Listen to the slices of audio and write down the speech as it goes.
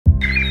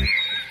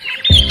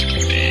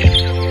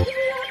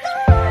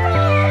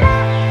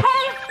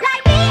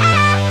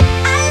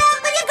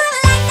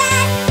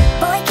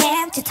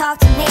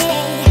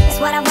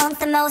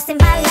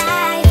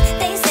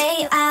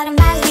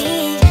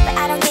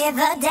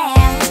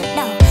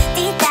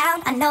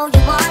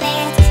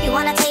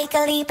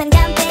take a leap and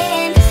jump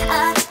in.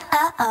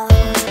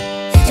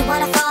 You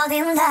wanna fall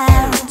in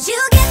love.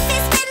 You get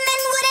this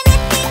feeling, wouldn't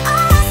it be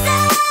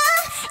awesome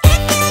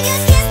if you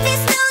just kiss me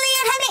slowly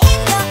and have me in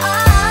your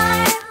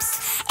arms?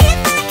 If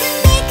I could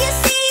make you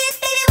see it,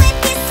 baby, we'd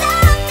be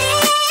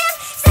something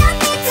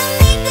to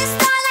make the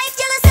starlight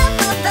jealous up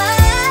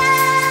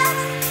above.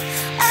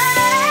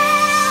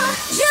 Oh,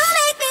 you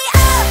make me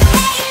up,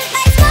 hey,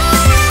 lights go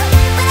out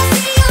when I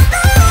see you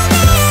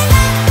moving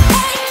up,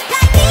 hey,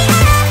 like the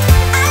air.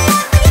 I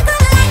love when you go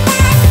like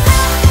that.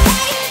 Oh,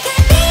 hey,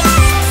 could be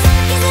us,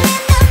 kissing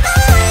in the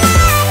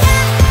moonlight.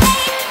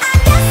 Hey, I'm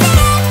just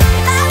saying,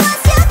 if I was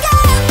your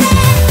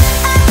girlfriend.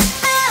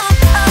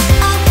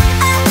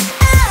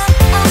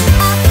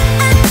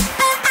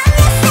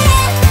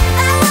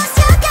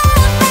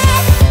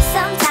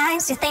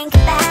 Sometimes you think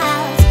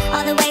about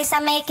all the ways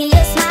I'm making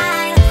you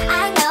smile.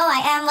 I know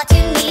I am what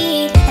you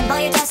need, and boy,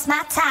 you're just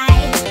my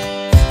type.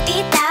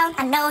 Deep down,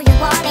 I know you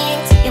want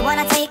it. You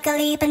wanna take a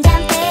leap and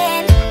jump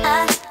in.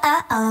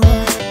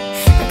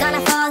 We're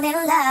gonna fall in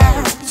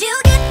love. You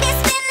get this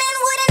feeling,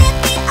 wouldn't it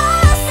be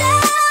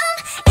awesome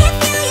if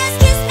you just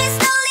kiss me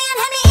slowly and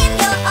have me in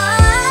your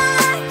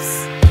arms?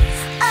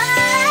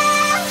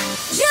 Oh,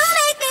 you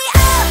make me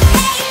up,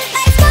 hey,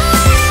 lights go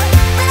out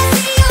when I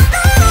see you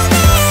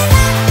moving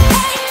up,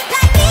 hey,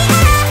 like the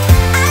air.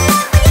 I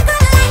love when you go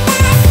like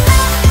that.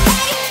 Oh,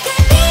 hey,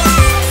 could be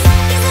us,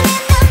 kissing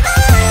in the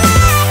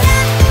moonlight.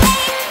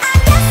 Hey, I'm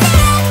just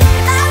saying,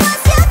 if I was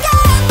your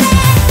girlfriend.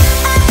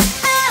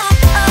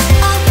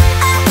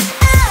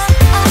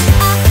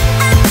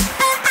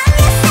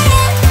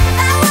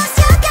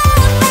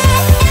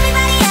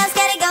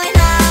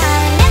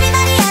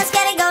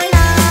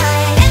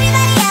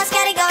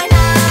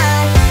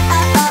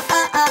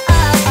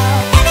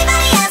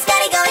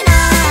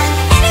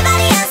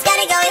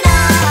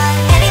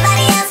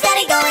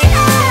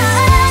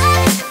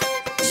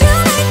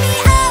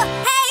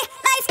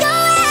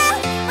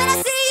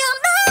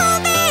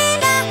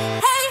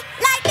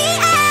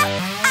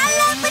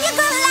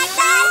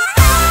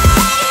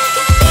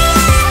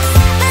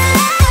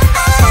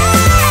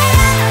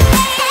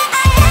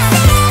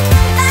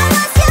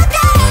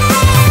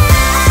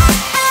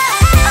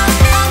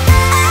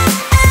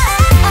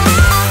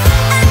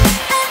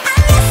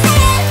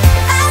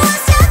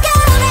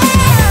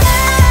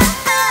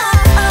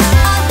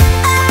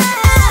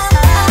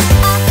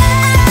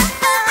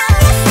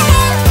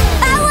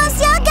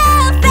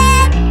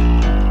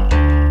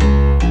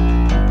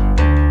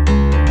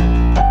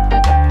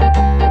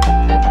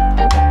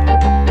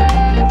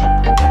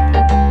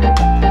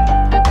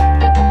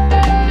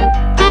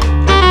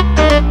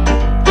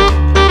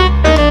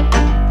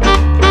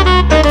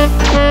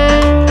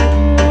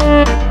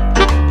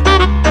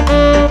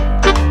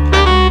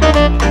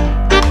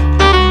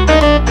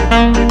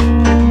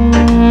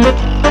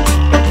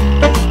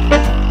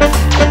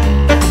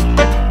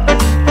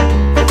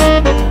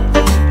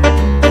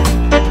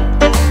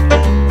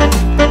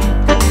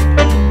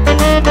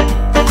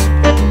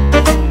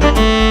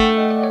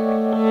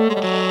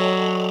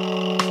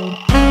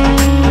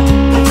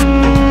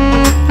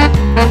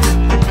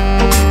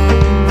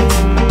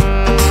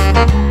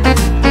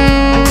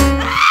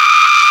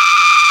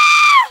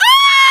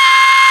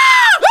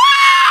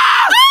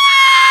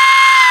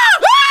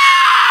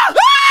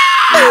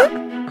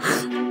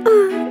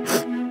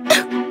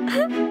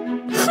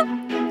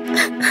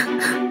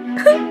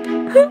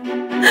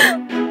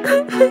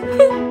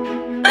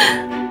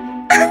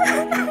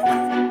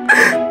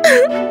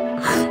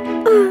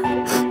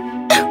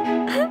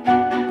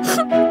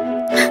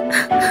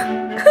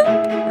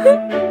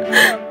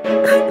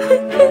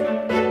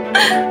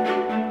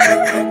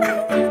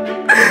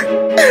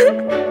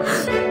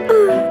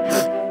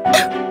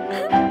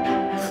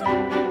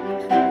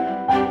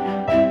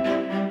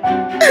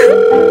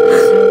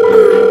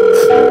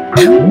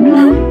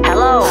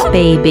 Hello,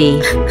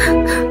 baby.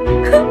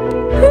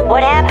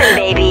 What happened,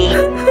 baby?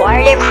 Why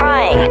are you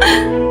crying?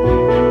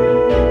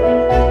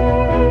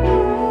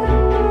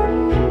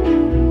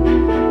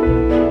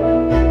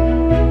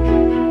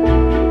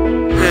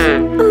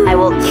 I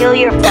will kill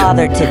your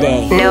father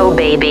today. No,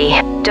 baby.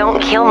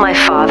 Don't kill my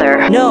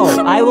father. No,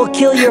 I will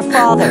kill your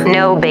father.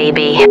 No,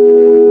 baby.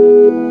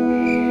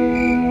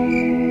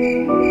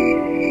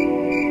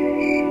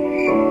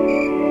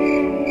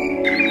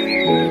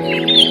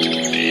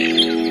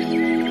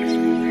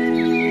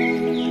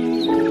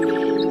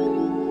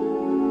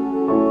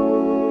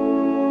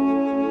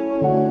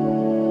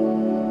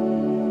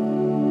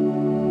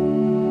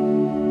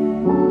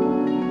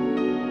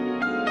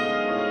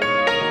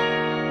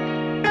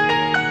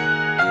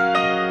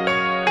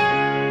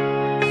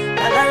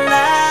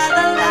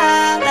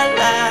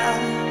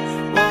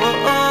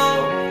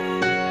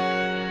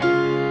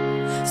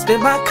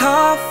 Spilled my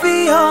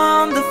coffee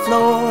on the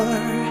floor,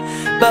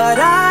 but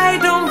I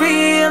don't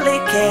really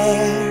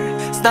care.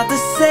 It's not the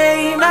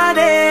same, not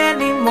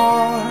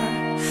anymore.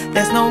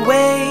 There's no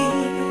way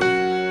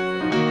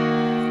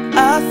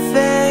I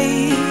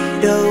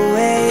fade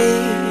away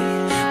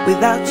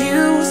without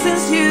you,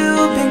 since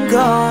you've been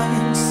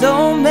gone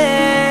so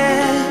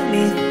many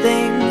many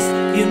things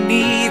you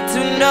need to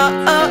know.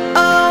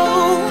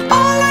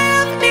 All I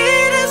ever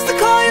need is to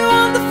call you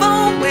on the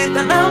phone with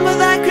a number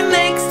that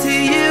connects to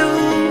you.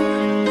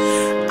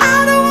 I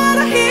don't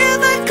wanna hear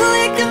the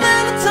click and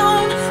then the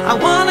tone. I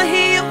wanna